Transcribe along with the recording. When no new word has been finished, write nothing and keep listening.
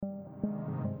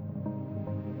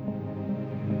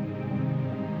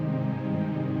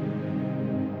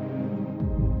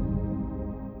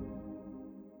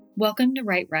Welcome to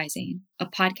Right Rising, a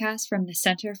podcast from the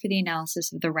Center for the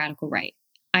Analysis of the Radical Right.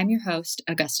 I'm your host,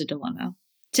 Augusta Delomo.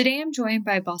 Today I'm joined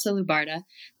by Basa Lubarda,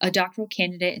 a doctoral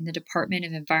candidate in the Department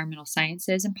of Environmental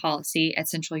Sciences and Policy at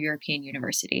Central European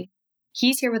University.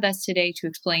 He's here with us today to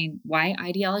explain why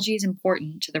ideology is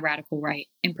important to the radical right,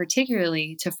 and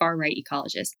particularly to far-right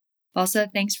ecologists. Basa,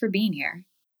 thanks for being here.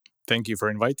 Thank you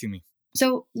for inviting me.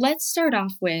 So let's start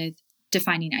off with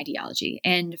defining ideology.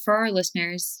 And for our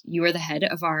listeners, you are the head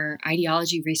of our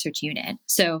ideology research unit.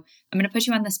 So I'm going to put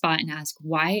you on the spot and ask,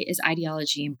 why is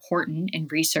ideology important in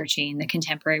researching the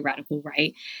contemporary radical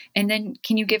right? And then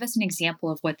can you give us an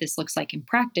example of what this looks like in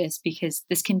practice? Because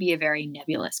this can be a very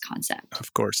nebulous concept.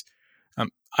 Of course.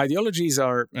 Ideologies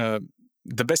are,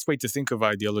 the best way to think of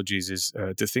ideologies is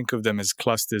to think of them as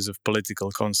clusters of political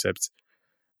concepts.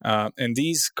 And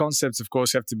these concepts, of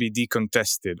course, have to be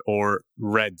decontested or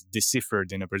read,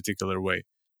 deciphered in a particular way.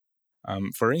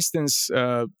 For instance,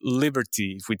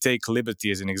 liberty, if we take liberty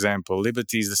as an example,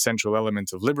 liberty is the central element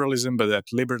of liberalism, but that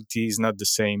liberty is not the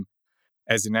same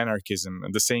as in anarchism.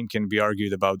 And the same can be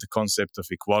argued about the concept of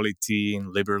equality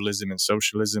in liberalism and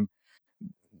socialism.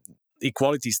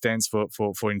 Equality stands for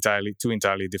two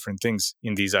entirely different things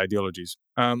in these ideologies.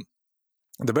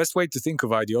 The best way to think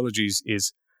of ideologies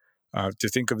is to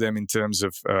think of them in terms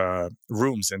of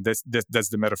rooms, and that's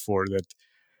the metaphor that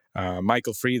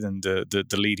Michael Friedan,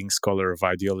 the leading scholar of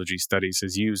ideology studies,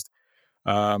 has used.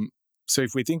 So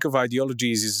if we think of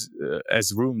ideologies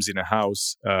as rooms in a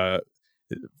house,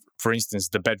 for instance,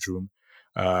 the bedroom,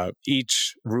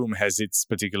 each room has its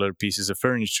particular pieces of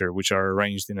furniture which are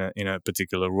arranged in a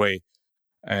particular way.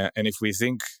 And if we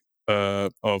think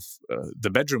of the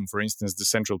bedroom, for instance, the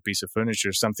central piece of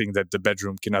furniture, something that the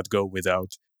bedroom cannot go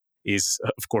without is,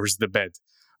 of course, the bed.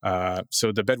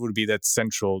 So the bed would be that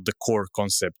central, the core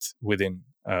concept within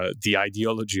the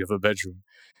ideology of a bedroom.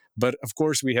 But of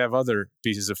course, we have other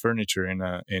pieces of furniture in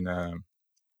a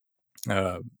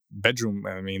bedroom.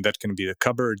 I mean, that can be a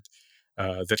cupboard,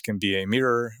 that can be a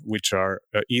mirror, which are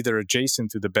either adjacent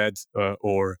to the bed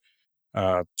or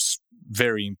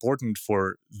very important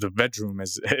for the bedroom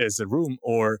as a room,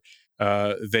 or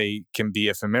they can be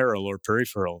ephemeral or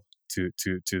peripheral to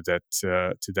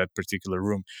that particular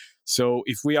room. So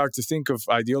if we are to think of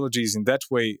ideologies in that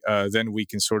way, then we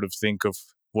can sort of think of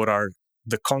what are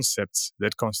the concepts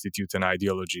that constitute an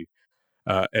ideology,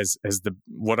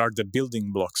 what are the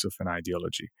building blocks of an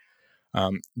ideology.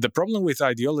 The problem with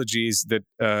ideology is that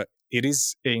it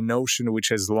is a notion which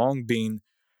has long been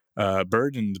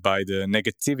burdened by the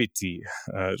negativity,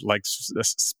 like a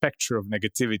spectre of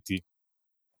negativity,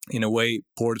 in a way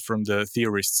poured from the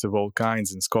theorists of all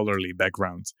kinds and scholarly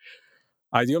backgrounds.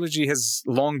 Ideology has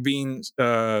long been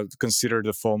considered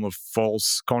a form of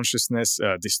false consciousness,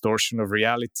 a distortion of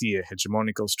reality, a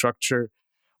hegemonical structure,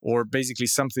 or basically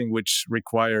something which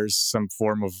requires some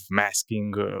form of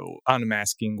masking,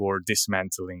 unmasking, or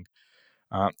dismantling.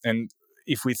 And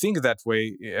if we think that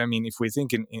way, I mean, if we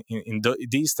think in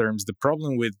these terms, the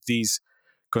problem with these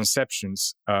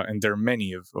conceptions, and there are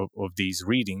many of these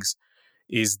readings,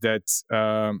 is that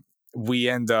we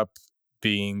end up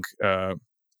being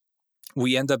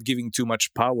giving too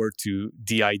much power to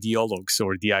the ideologues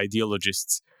or the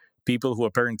ideologists, people who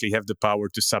apparently have the power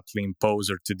to subtly impose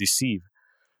or to deceive.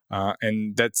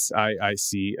 And that's, I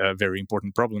see, a very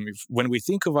important problem. When we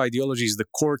think of ideologies, the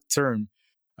core term,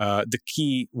 the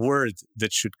key word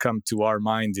that should come to our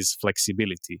mind is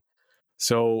flexibility.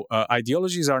 So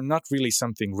ideologies are not really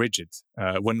something rigid.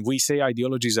 When we say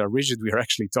ideologies are rigid, we are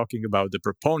actually talking about the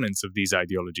proponents of these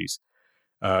ideologies,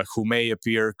 who may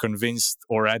appear convinced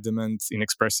or adamant in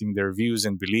expressing their views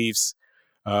and beliefs.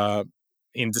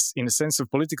 In the sense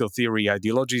of political theory,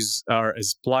 ideologies are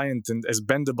as pliant and as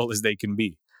bendable as they can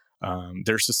be.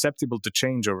 They're susceptible to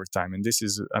change over time, and this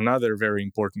is another very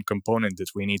important component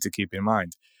that we need to keep in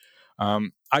mind.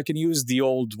 I can use the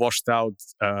old washed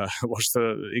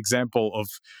example of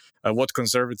what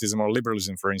conservatism or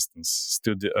liberalism, for instance,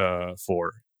 stood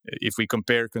for. If we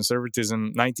compare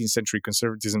conservatism, 19th century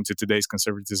conservatism, to today's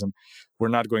conservatism, we're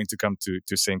not going to come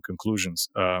to same conclusions,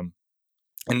 and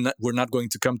we're not going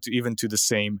to come to the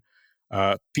same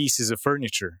pieces of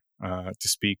furniture, to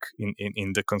speak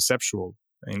in conceptual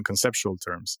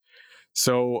terms.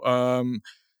 So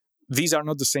these are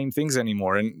not the same things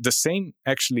anymore. And the same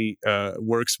actually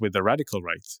works with the radical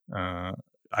right.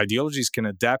 Ideologies can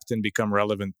adapt and become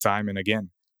relevant time and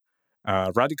again.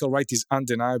 Radical right is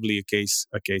undeniably a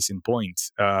case in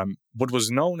point. What was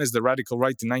known as the radical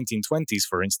right in the 1920s,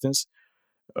 for instance,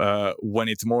 when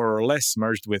it more or less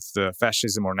merged with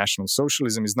fascism or National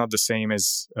Socialism, is not the same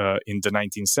as in the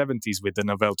 1970s with the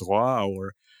Nouvelle Droite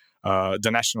or the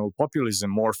national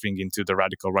populism morphing into the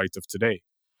radical right of today.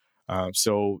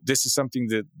 So this is something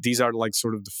that these are like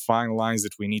sort of the fine lines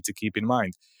that we need to keep in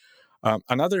mind.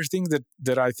 Another thing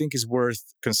that I think is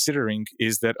worth considering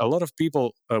is that a lot of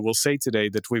people will say today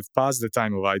that we've passed the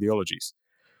time of ideologies.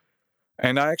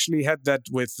 And I actually had that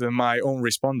with my own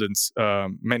respondents.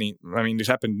 It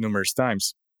happened numerous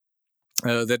times.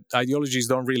 That ideologies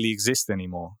don't really exist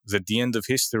anymore. That the end of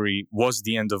history was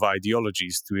the end of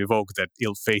ideologies, to evoke that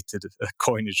ill-fated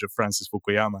coinage of Francis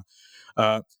Fukuyama.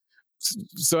 Uh,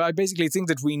 so I basically think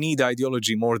that we need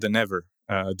ideology more than ever.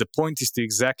 The point is to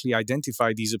exactly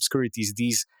identify these obscurities,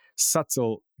 these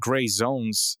subtle gray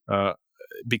zones,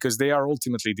 because they are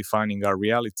ultimately defining our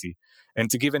reality. And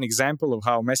to give an example of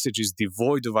how messages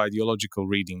devoid of ideological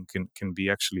reading can be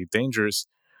actually dangerous,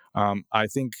 I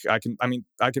think I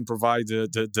can provide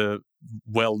the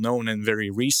well-known and very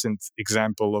recent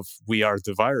example of "We Are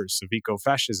the Virus" of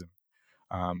eco-fascism.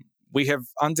 We have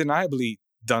undeniably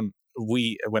done,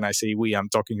 when I say we, I'm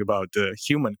talking about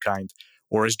humankind,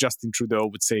 or as Justin Trudeau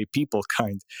would say, people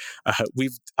kind.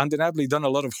 We've undeniably done a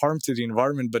lot of harm to the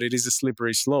environment, but it is a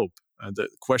slippery slope. The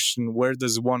question, where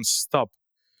does one stop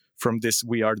from this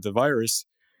 "we are the virus"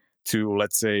 to,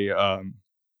 let's say,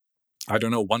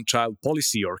 one child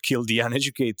policy, or kill the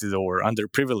uneducated or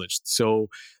underprivileged? So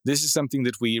this is something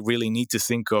that we really need to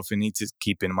think of and need to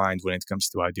keep in mind when it comes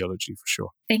to ideology, for sure.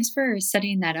 Thanks for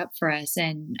setting that up for us.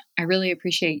 And I really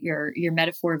appreciate your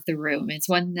metaphor of the room. It's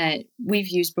one that we've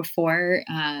used before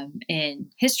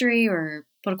in history or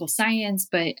political science,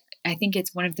 but I think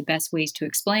it's one of the best ways to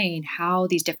explain how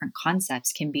these different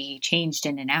concepts can be changed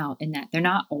in and out, and that they're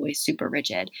not always super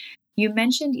rigid. You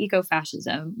mentioned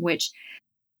ecofascism, which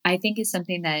I think is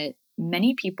something that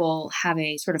many people have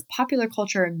a sort of popular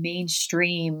culture and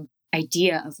mainstream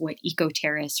idea of what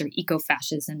eco-terrorists or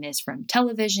eco-fascism is from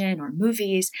television or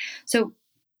movies. So,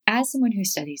 as someone who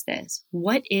studies this,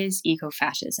 what is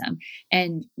eco-fascism,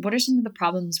 and what are some of the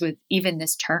problems with even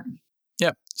this term?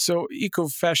 Yeah, so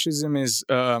eco-fascism is,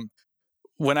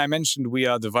 when I mentioned "We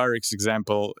Are the Virus"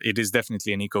 example, it is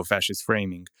definitely an eco-fascist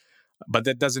framing. But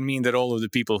that doesn't mean that all of the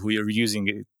people who are using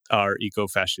it are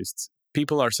eco-fascists.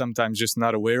 People are sometimes just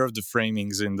not aware of the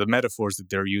framings and the metaphors that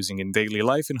they're using in daily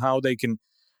life, and how they can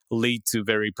lead to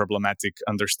very problematic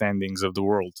understandings of the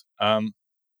world.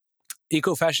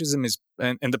 Eco-fascism is,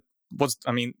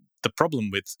 the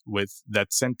problem with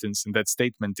that sentence and that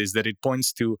statement is that it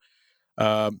points to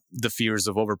the fears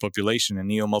of overpopulation and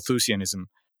neo-Malthusianism,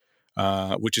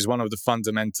 which is one of the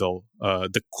fundamental,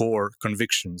 the core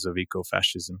convictions of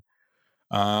eco-fascism.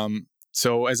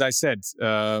 So, as I said,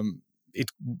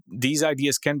 these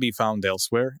ideas can be found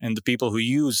elsewhere, and the people who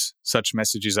use such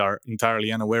messages are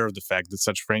entirely unaware of the fact that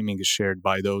such framing is shared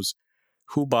by those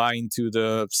who buy into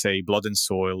the, say, blood and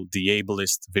soil, the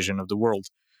ableist vision of the world,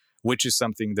 which is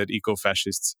something that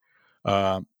eco-fascists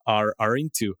are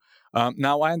into.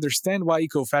 Now, I understand why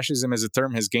eco-fascism as a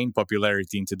term has gained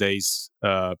popularity in today's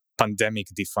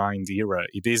pandemic-defined era.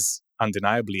 It is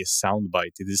undeniably a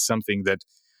soundbite. It is something that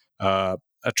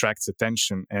attracts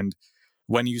attention. And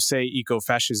when you say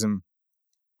eco-fascism,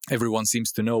 everyone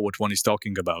seems to know what one is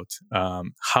talking about.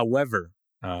 However,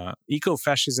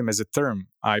 eco-fascism as a term,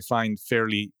 I find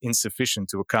fairly insufficient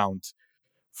to account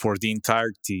for the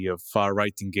entirety of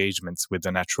far-right engagements with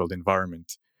the natural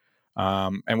environment.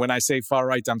 And when I say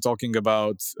far-right, I'm talking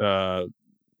about,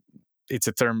 it's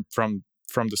a term from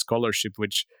the scholarship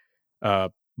which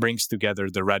brings together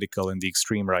the radical and the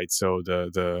extreme right. So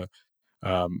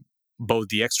both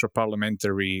the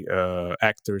extra-parliamentary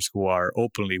actors who are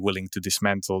openly willing to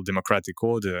dismantle democratic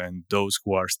order, and those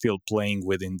who are still playing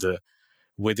within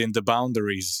the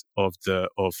boundaries of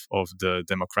the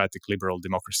democratic liberal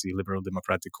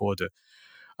democratic order.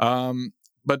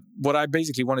 But what I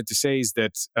basically wanted to say is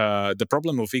that the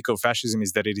problem of eco-fascism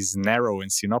is that it is narrow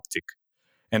and synoptic,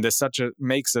 and as such, it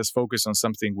makes us focus on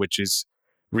something which is,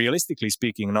 realistically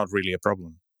speaking, not really a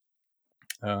problem.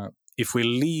 If we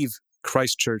leave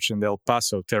Christchurch and El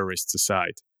Paso terrorists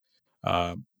aside,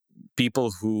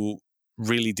 people who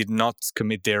really did not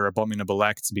commit their abominable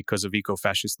acts because of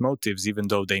eco-fascist motives, even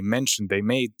though they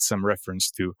made some reference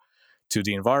to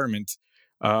the environment,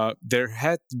 there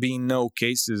had been no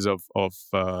cases of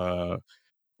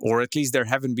or at least there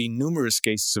haven't been numerous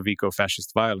cases of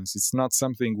eco-fascist violence. It's not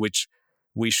something which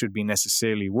we should be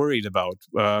necessarily worried about.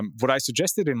 What I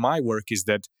suggested in my work is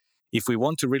that if we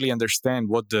want to really understand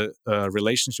what the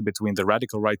relationship between the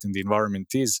radical right and the environment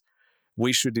is,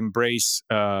 we should embrace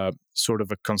sort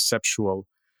of a conceptual.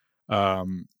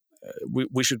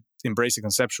 We should embrace a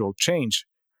conceptual change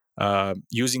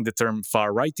using the term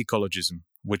far right ecologism,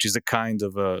 which is a kind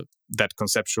of that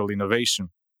conceptual innovation.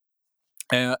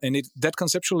 That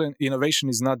conceptual innovation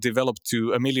is not developed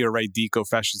to ameliorate the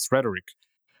eco-fascist rhetoric,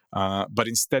 but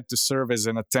instead to serve as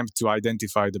an attempt to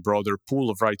identify the broader pool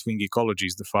of right-wing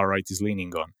ecologies the far right is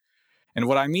leaning on. And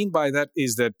what I mean by that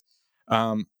is that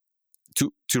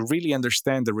to really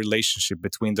understand the relationship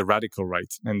between the radical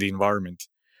right and the environment,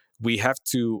 we have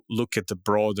to look at the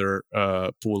broader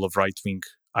pool of right-wing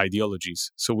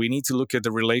ideologies. So we need to look at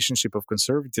the relationship of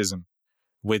conservatism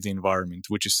with the environment,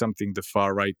 which is something the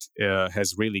far right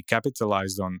has really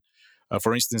capitalized on.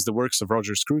 For instance, the works of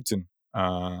Roger Scruton.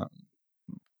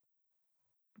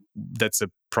 That's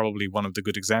probably one of the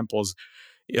good examples.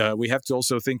 We have to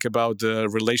also think about the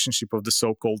relationship of the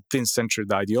so-called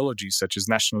thin-centered ideologies, such as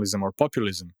nationalism or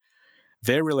populism.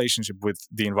 Their relationship with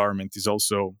the environment is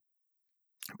also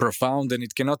profound, and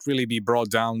it cannot really be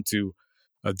brought down to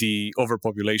the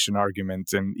overpopulation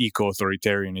argument and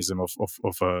eco-authoritarianism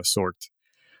of a sort.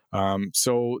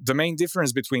 So the main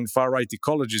difference between far-right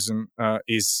ecologism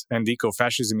and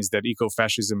eco-fascism is that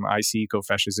eco-fascism, I see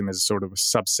eco-fascism as a sort of a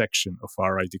subsection of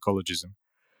far-right ecologism,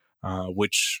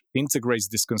 which integrates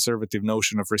this conservative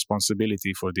notion of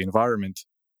responsibility for the environment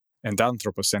and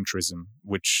anthropocentrism,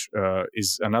 which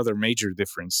is another major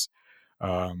difference.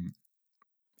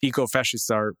 Eco-fascists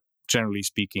are, generally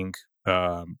speaking,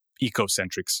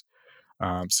 ecocentrics.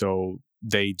 So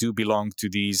they do belong to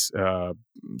these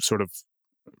sort of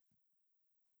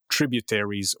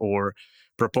tributaries or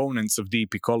proponents of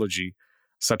deep ecology,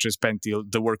 such as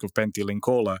the work of Pentti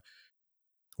Linkola,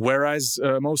 whereas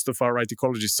most of our right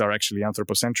ecologists are actually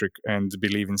anthropocentric and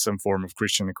believe in some form of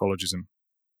Christian ecologism.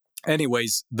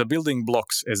 Anyways, the building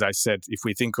blocks, as I said, if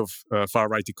we think of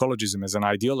far-right ecologism as an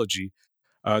ideology,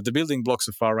 the building blocks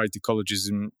of far-right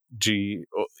ecologism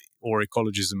or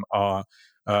ecologism are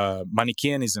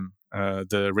Manichaeanism,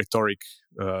 the rhetoric,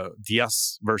 the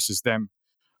us versus them,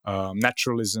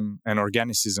 naturalism and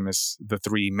organicism as the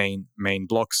three main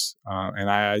blocks. And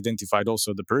I identified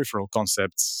also the peripheral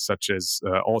concepts such as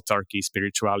autarky,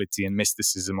 spirituality, and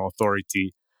mysticism,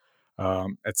 authority,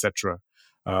 etc.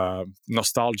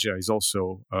 Nostalgia is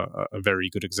also a very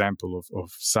good example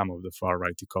of some of the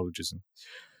far-right ecologism.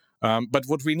 But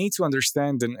what we need to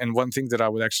understand, and one thing that I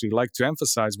would actually like to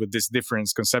emphasize with this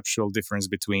conceptual difference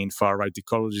between far-right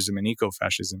ecologism and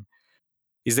eco-fascism,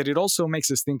 is that it also makes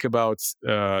us think about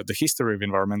the history of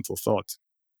environmental thought.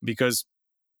 Because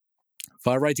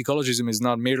far-right ecologism is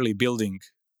not merely building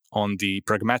on the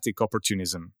pragmatic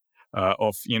opportunism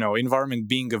of environment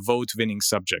being a vote-winning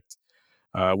subject,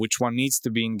 which one needs to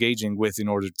be engaging with in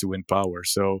order to win power.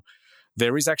 So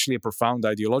there is actually a profound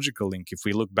ideological link if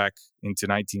we look back into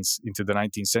the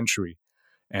 19th century.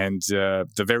 And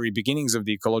the very beginnings of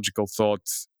the ecological thought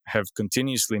have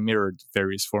continuously mirrored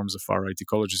various forms of far-right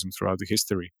ecologism throughout the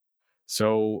history.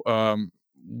 So I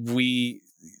believe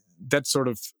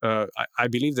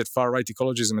that far-right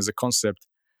ecologism as a concept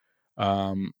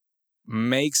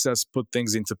makes us put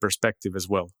things into perspective as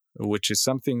well, which is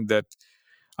something that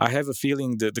I have a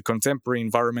feeling that the contemporary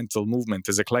environmental movement,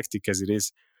 as eclectic as it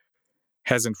is,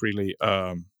 hasn't really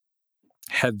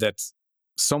had that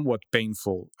somewhat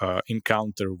painful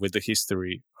encounter with the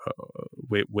history,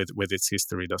 with its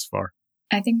history thus far.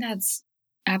 I think that's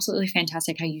absolutely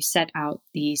fantastic how you set out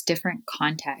these different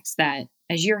contexts that,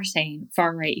 as you're saying,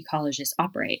 far-right ecologists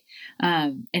operate,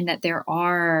 and that there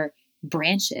are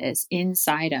branches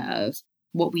inside of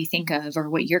what we think of or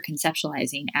what you're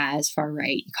conceptualizing as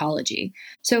far-right ecology.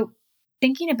 So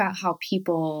thinking about how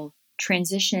people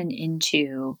transition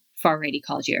into far-right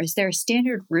ecology, is there a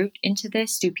standard route into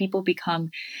this? Do people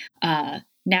become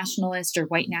nationalist or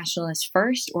white nationalist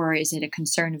first, or is it a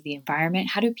concern of the environment?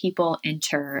 How do people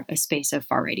enter a space of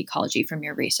far-right ecology from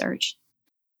your research?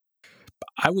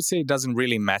 I would say it doesn't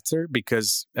really matter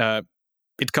because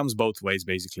it comes both ways,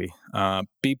 basically.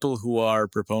 People who are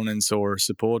proponents or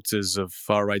supporters of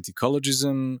far-right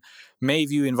ecologism may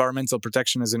view environmental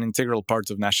protection as an integral part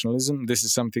of nationalism. This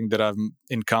is something that I've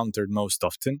encountered most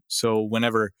often. So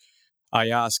whenever I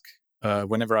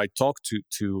talk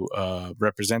to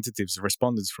representatives,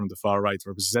 respondents from the far-right,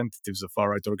 representatives of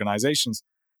far-right organizations,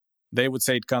 they would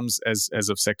say it comes as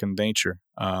of second nature.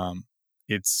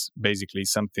 It's basically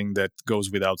something that goes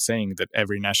without saying that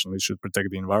every nationalist should protect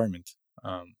the environment.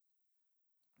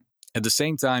 At the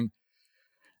same time,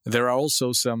 there are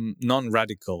also some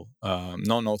non-radical,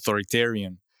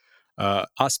 non-authoritarian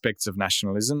aspects of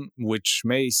nationalism, which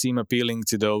may seem appealing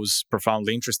to those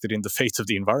profoundly interested in the fate of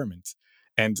the environment,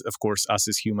 and of course, us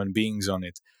as human beings on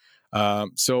it.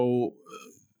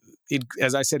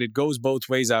 As I said, it goes both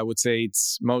ways. I would say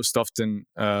it's most often,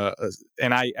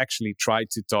 and I actually try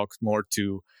to talk more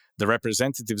to the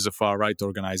representatives of far-right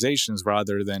organizations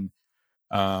rather than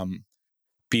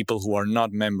people who are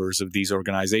not members of these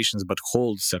organizations but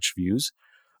hold such views.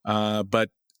 But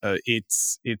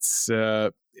it's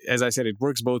as I said, it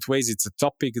works both ways. It's a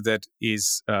topic that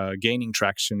is gaining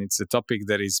traction. It's a topic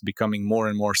that is becoming more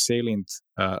and more salient,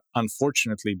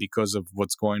 unfortunately, because of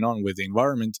what's going on with the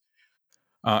environment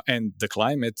and the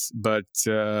climate. But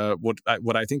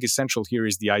what I think is central here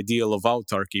is the ideal of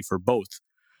autarky for both.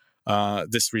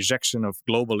 This rejection of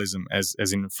globalism as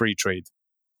in free trade.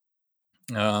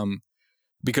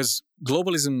 Because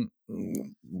globalism,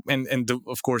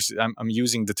 of course, I'm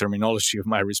using the terminology of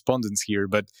my respondents here,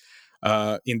 but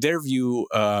in their view,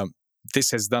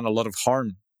 this has done a lot of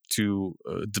harm to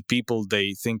the people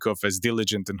they think of as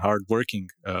diligent and hardworking.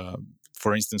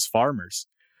 For instance, farmers,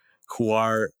 who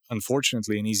are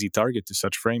unfortunately an easy target to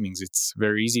such framings. It's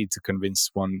very easy to convince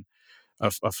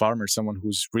a farmer, someone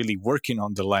who's really working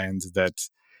on the land, that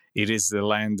it is the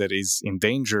land that is in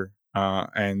danger,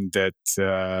 and that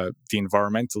the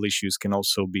environmental issues can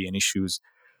also be an issues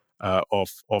of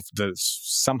the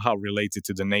somehow related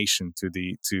to the nation, to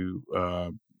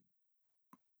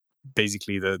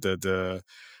basically the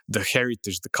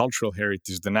heritage, the cultural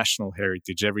heritage, the national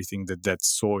heritage, everything that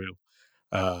soil,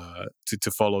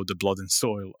 to follow the blood and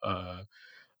soil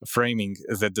framing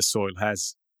that the soil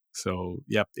has. So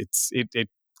yeah, it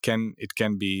can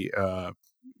be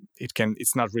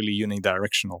it's not really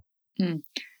unidirectional. Mm.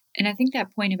 And I think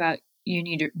that point about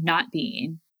not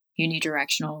being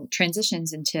unidirectional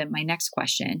transitions into my next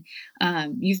question.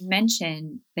 You've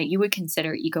mentioned that you would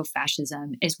consider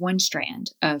ecofascism as one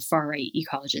strand of far right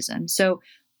ecologism. So,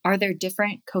 are there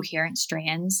different coherent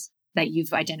strands that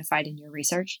you've identified in your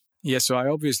research? Yeah, so I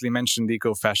obviously mentioned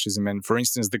ecofascism, and for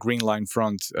instance, the Green Line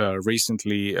Front.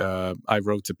 Recently, I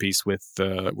wrote a piece with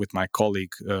my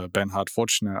colleague Bernhard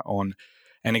Fochner on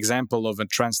an example of a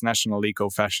transnational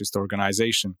eco-fascist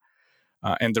organization.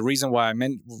 And the reason why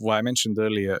I mentioned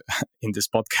earlier in this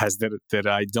podcast that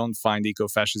I don't find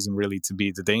ecofascism really to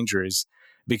be the danger is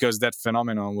because that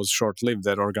phenomenon was short-lived.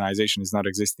 That organization is not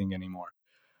existing anymore.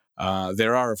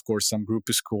 There are, of course, some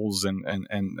groupuscules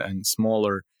and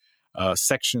smaller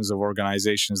sections of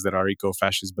organizations that are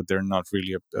eco-fascist, but they're not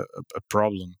really a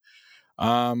problem.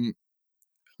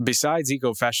 Besides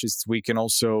eco-fascists, we can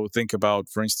also think about,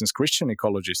 for instance, Christian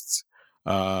ecologists.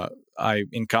 I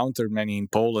encountered many in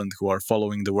Poland who are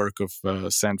following the work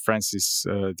of Saint Francis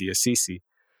de Assisi.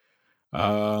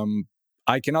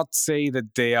 I cannot say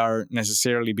that they are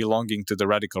necessarily belonging to the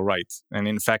radical right. And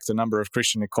in fact, a number of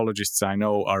Christian ecologists I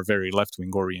know are very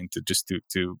left-wing oriented, just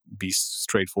to be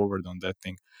straightforward on that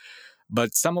thing.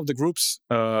 But some of the groups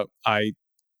are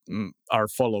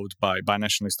followed by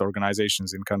nationalist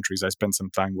organizations in countries I spent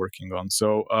some time working on.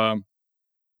 So,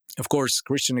 of course,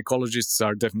 Christian ecologists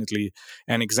are definitely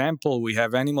an example. We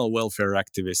have animal welfare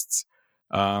activists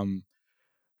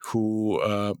who,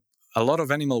 a lot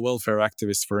of animal welfare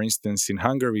activists, for instance, in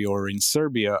Hungary or in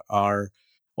Serbia, are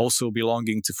also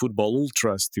belonging to football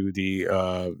ultras, to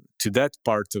that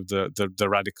part of the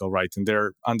radical right, and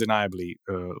they're undeniably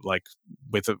like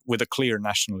with a clear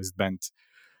nationalist bent.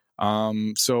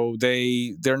 So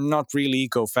they're not really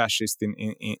eco-fascist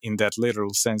in that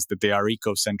literal sense that they are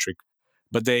ecocentric,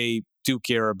 but they do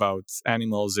care about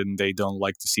animals and they don't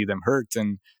like to see them hurt,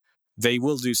 and they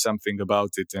will do something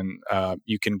about it. And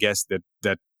you can guess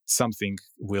that something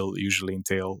will usually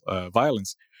entail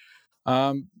violence.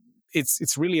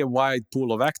 It's really a wide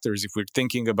pool of actors if we're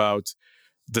thinking about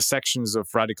the sections of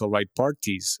radical right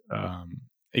parties.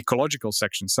 Ecological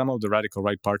sections. Some of the radical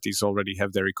right parties already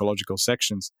have their ecological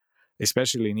sections,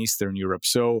 especially in Eastern Europe.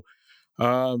 So,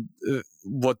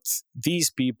 what these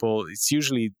people, it's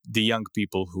usually the young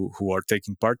people who are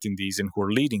taking part in these and who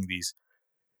are leading these.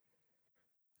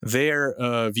 Their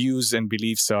views and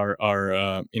beliefs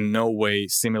are in no way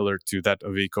similar to that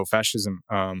of ecofascism.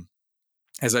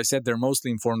 As I said, they're mostly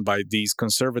informed by these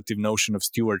conservative notion of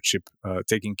stewardship,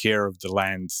 taking care of the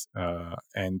land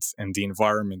and the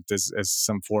environment as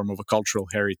some form of a cultural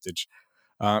heritage.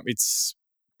 It's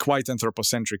quite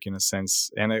anthropocentric in a sense,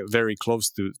 and very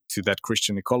close to that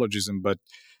Christian ecologism, but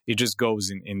it just goes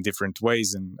in different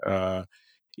ways, and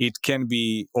it can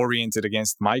be oriented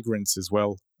against migrants as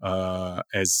well,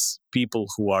 as people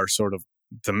who are sort of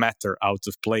the matter out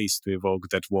of place, to evoke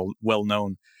that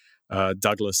well-known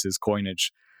Douglas's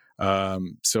coinage.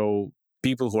 So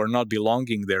people who are not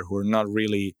belonging there, who are not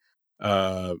really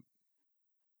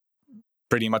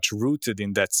pretty much rooted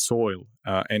in that soil,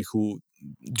 and who,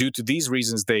 due to these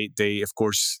reasons, they of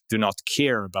course do not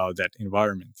care about that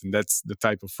environment, and that's the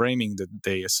type of framing that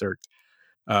they assert,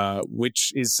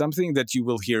 which is something that you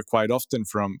will hear quite often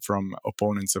from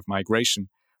opponents of migration,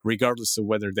 regardless of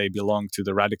whether they belong to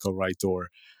the radical right or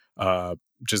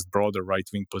just broader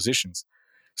right-wing positions.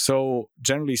 So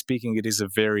generally speaking, it is a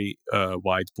very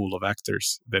wide pool of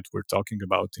actors that we're talking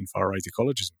about in far-right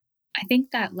ecologism. I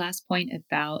think that last point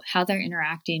about how they're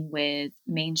interacting with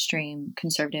mainstream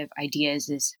conservative ideas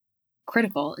is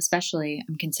critical, especially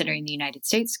I'm considering the United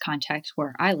States context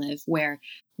where I live, where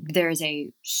there is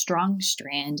a strong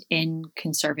strand in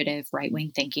conservative right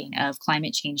wing thinking of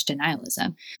climate change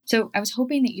denialism. So I was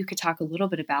hoping that you could talk a little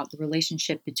bit about the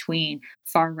relationship between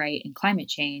far right and climate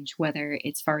change, whether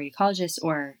it's far right ecologists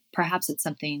or perhaps it's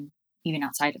something even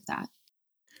outside of that.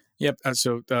 Yep.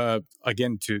 So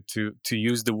again, to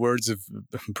use the words of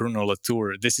Bruno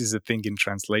Latour, this is a thing in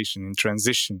translation, in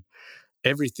transition.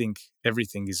 Everything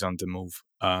is on the move.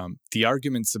 The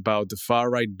arguments about the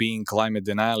far right being climate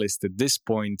denialist at this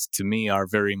point, to me, are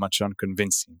very much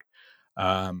unconvincing.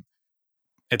 Um,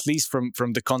 at least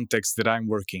from the context that I'm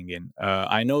working in,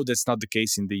 I know that's not the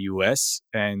case in the U.S.,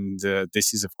 and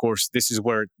this is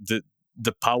where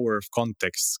the power of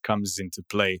context comes into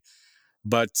play.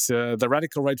 But the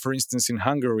radical right, for instance, in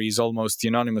Hungary is almost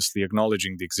unanimously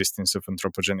acknowledging the existence of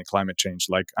anthropogenic climate change.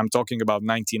 Like I'm talking about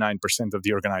 99% of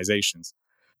the organizations.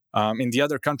 In the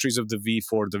other countries of the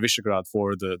V4, the Visegrad,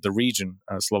 for the region,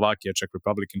 Slovakia, Czech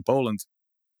Republic, and Poland,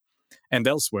 and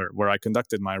elsewhere where I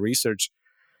conducted my research,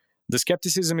 the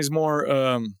skepticism is more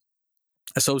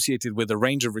associated with a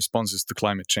range of responses to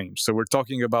climate change. So we're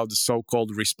talking about the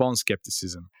so-called response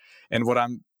skepticism, and what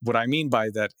I mean by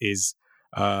that is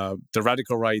the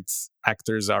radical right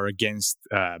actors are against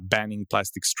banning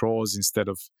plastic straws instead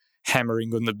of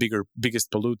hammering on the biggest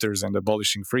polluters and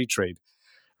abolishing free trade,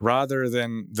 rather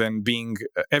than being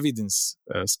evidence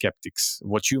skeptics.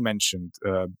 What you mentioned,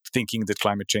 thinking that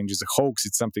climate change is a hoax,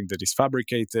 it's something that is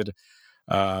fabricated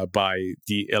by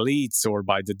the elites or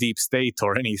by the deep state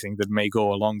or anything that may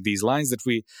go along these lines that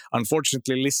we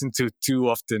unfortunately listen to too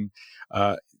often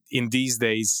in these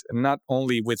days, not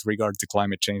only with regard to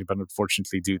climate change, but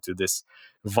unfortunately due to this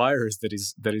virus that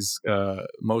is that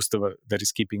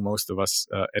is keeping most of us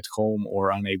at home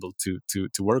or unable to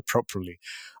work properly.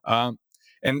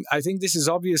 And I think this is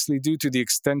obviously due to the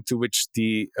extent to which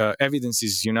the evidence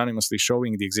is unanimously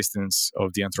showing the existence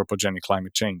of the anthropogenic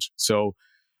climate change. So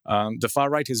the far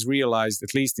right has realized,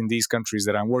 at least in these countries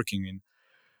that I'm working in,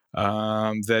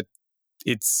 that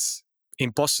it's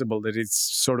impossible, that it's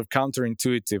sort of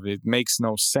counterintuitive. It makes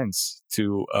no sense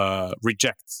to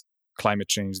reject climate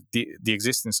change, the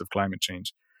existence of climate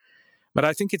change. But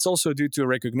I think it's also due to a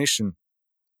recognition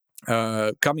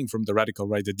coming from the radical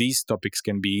right that these topics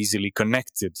can be easily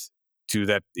connected to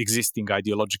that existing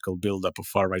ideological buildup of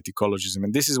far right ecologism.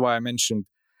 And this is why I mentioned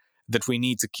that we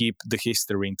need to keep the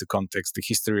history into context, the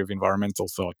history of environmental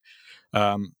thought.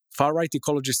 Far right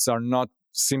ecologists are not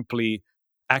simply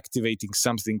activating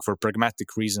something for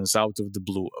pragmatic reasons out of the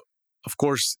blue. Of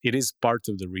course, it is part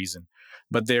of the reason,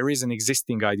 but there is an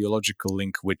existing ideological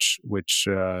link which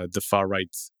the far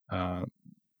right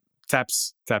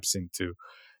taps into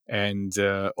and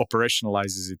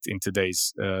operationalizes it in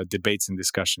today's debates and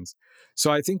discussions.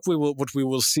 So I think what we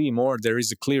will see more. There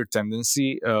is a clear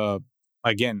tendency.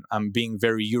 Again, I'm being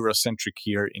very Eurocentric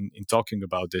here in talking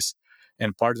about this,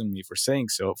 and pardon me for saying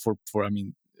so.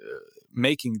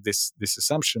 Making this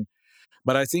assumption,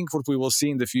 but I think what we will see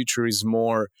in the future is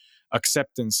more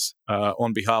acceptance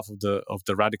on behalf of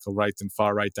the radical right and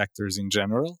far right actors in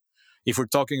general. If we're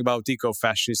talking about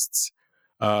eco-fascists,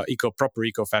 proper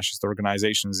eco-fascist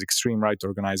organizations, extreme right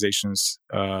organizations,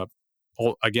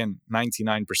 again,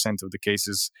 99% of the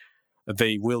cases,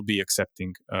 they will be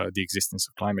accepting the existence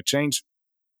of climate change.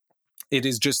 It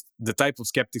is just the type of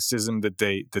skepticism that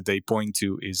they point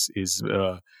to is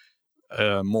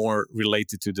more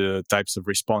related to the types of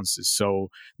responses. So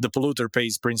the polluter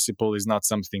pays principle is not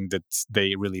something that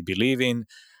they really believe in,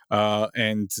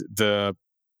 and the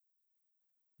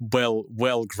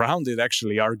well grounded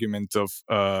actually argument of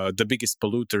the biggest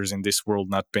polluters in this world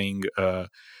not paying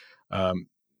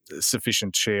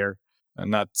sufficient share,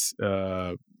 not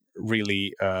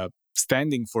really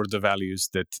standing for the values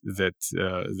that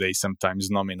they sometimes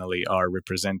nominally are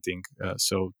representing.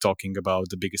 So talking about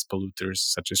the biggest polluters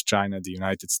such as China, the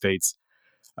United States,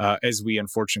 as we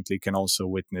unfortunately can also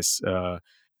witness,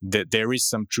 that there is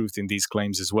some truth in these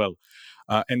claims as well.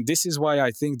 And this is why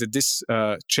I think that this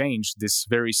change, this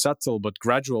very subtle but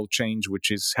gradual change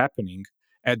which is happening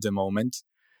at the moment,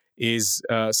 is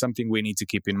something we need to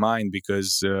keep in mind,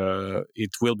 because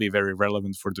it will be very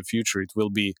relevant for the future. It will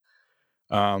be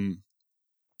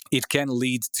it can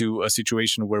lead to a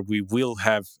situation where we will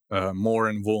have more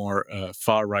and more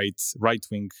far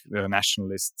right-wing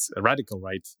nationalists, radical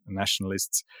right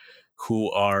nationalists,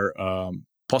 who are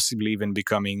possibly even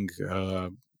becoming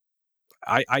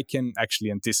I can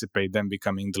actually anticipate them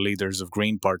becoming the leaders of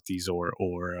green parties or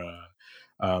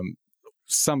um,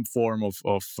 some form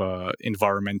of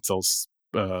environmental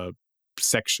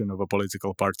section of a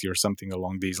political party or something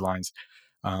along these lines.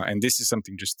 And this is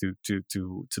something just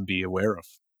to be aware of.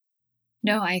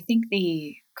 No, I think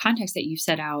the context that you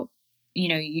set out,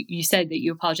 you said that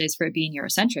you apologize for it being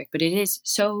Eurocentric, but it is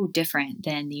so different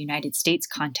than the United States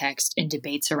context in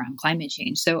debates around climate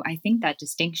change. So I think that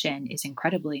distinction is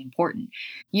incredibly important.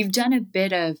 You've done a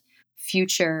bit of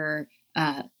future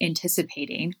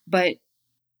anticipating, but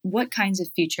what kinds of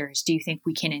futures do you think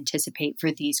we can anticipate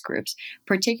for these groups,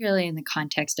 particularly in the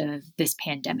context of this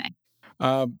pandemic?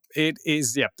 It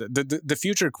is, yeah. The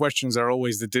future questions are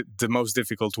always the most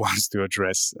difficult ones to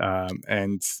address,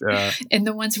 and And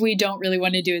the ones we don't really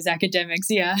want to do as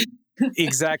academics, yeah.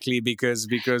 exactly because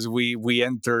we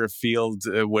enter a field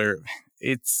where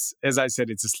it's, as I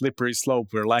said, it's a slippery slope.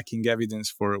 We're lacking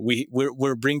evidence for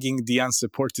we're bringing the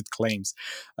unsupported claims.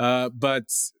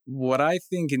 But what I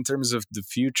think in terms of the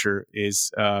future is.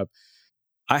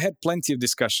 I had plenty of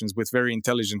discussions with very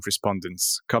intelligent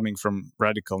respondents coming from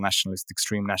radical nationalist,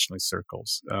 extreme nationalist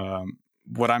circles.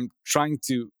 What I'm trying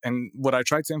to, and what I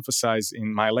try to emphasize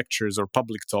in my lectures or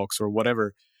public talks or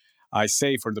whatever I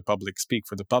say for the public, speak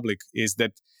for the public, is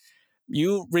that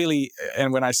you really,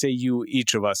 and when I say you,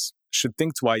 each of us should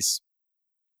think twice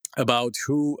about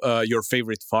who your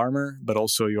favorite farmer, but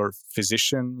also your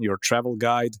physician, your travel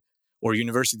guide, or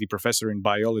university professor in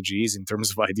biology is in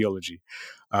terms of ideology.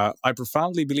 I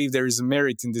profoundly believe there is a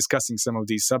merit in discussing some of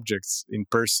these subjects in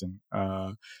person,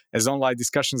 as online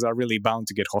discussions are really bound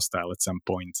to get hostile at some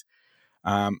point.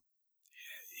 Um,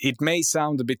 it may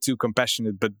sound a bit too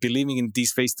compassionate, but believing in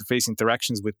these face-to-face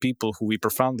interactions with people who we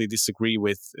profoundly disagree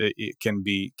with it can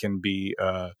be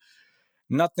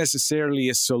not necessarily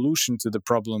a solution to the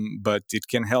problem, but it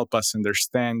can help us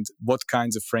understand what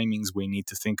kinds of framings we need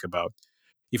to think about.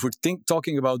 If we're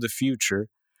talking about the future,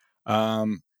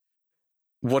 um,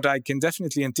 what I can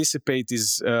definitely anticipate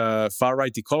is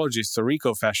far-right ecologists or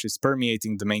eco-fascists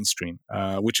permeating the mainstream,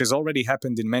 which has already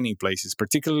happened in many places,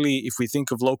 particularly if we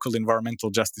think of local environmental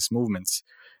justice movements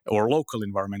or local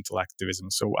environmental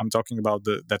activism. So I'm talking about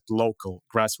that local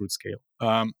grassroots scale.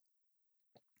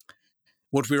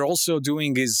 What we're also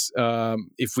doing is,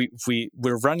 if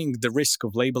we're running the risk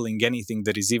of labeling anything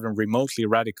that is even remotely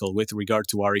radical with regard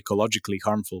to our ecologically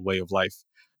harmful way of life,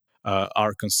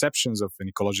 our conceptions of an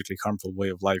ecologically harmful way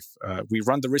of life, we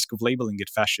run the risk of labeling it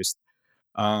fascist,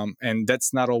 and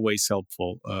that's not always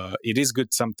helpful. It is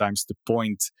good sometimes to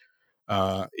point.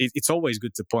 It's always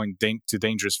good to point to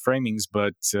dangerous framings,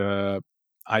 but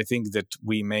I think that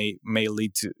we may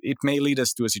lead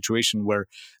us to a situation where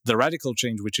the radical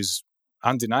change, which is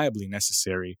undeniably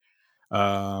necessary,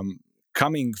 um,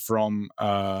 coming from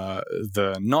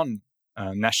the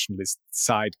non-nationalist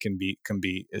side, can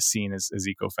be seen as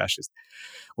eco-fascist.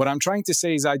 What I'm trying to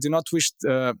say is, I do not wish.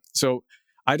 So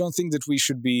I don't think that we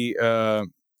should be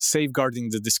safeguarding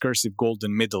the discursive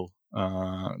golden middle,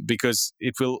 because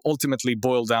it will ultimately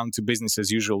boil down to business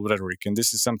as usual rhetoric, and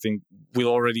this is something we're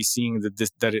already seeing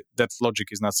that logic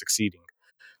is not succeeding.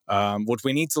 What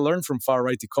we need to learn from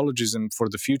far-right ecologism for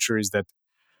the future is that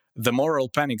the moral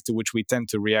panic to which we tend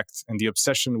to react and the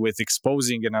obsession with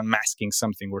exposing and unmasking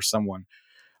something or someone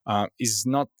is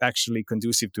not actually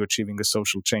conducive to achieving a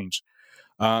social change.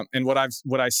 And what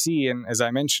I see, and as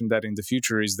I mentioned, that in the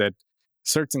future is that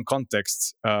certain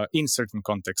contexts, in certain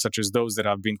contexts, such as those that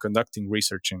I've been conducting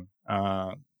research in,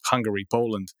 Hungary,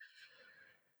 Poland,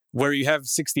 where you have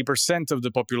 60% of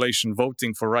the population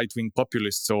voting for right-wing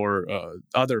populists or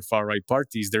other far-right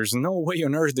parties, there's no way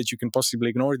on earth that you can possibly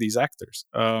ignore these actors.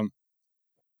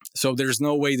 So there's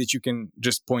no way that you can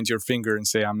just point your finger and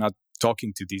say, I'm not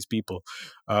talking to these people,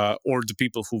 or the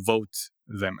people who vote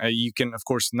them. You can, of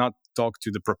course, not talk to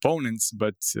the proponents,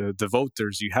 but the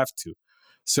voters, you have to.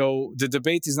 So the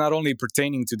debate is not only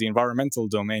pertaining to the environmental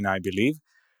domain, I believe.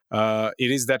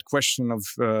 It is that question of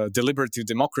deliberative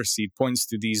democracy. It points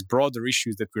to these broader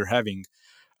issues that we're having,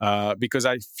 because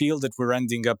I feel that we're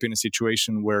ending up in a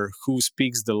situation where who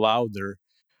speaks the louder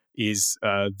is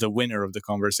the winner of the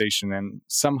conversation, and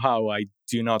somehow I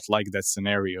do not like that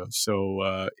scenario.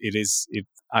 So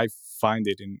I find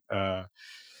it in.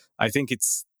 I think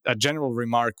it's a general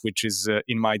remark, which is,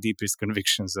 in my deepest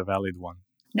convictions, a valid one.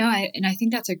 No, I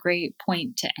think that's a great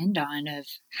point to end on, of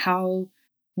how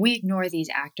we ignore these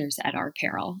actors at our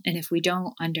peril. And if we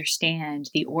don't understand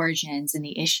the origins and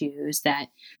the issues that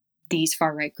these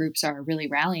far right groups are really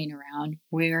rallying around,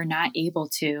 we're not able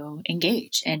to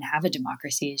engage and have a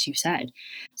democracy, as you said.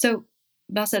 So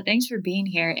Basa, thanks for being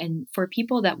here. And for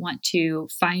people that want to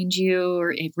find you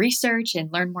or research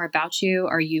and learn more about you,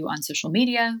 are you on social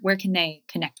media? Where can they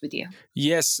connect with you?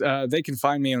 Yes, they can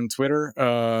find me on Twitter.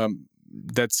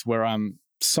 That's where I'm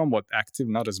somewhat active,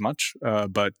 not as much,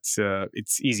 but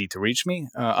it's easy to reach me.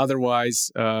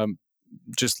 Otherwise,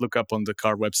 just look up on the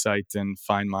CAR website and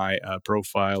find my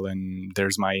profile, and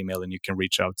there's my email, and you can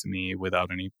reach out to me without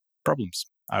any problems.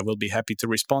 I will be happy to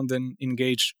respond and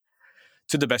engage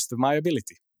to the best of my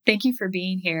ability. Thank you for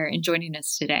being here and joining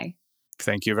us today.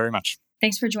 Thank you very much.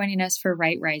 Thanks for joining us for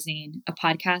Right Rising, a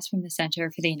podcast from the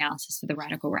Center for the Analysis of the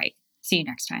Radical Right. See you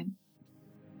next time.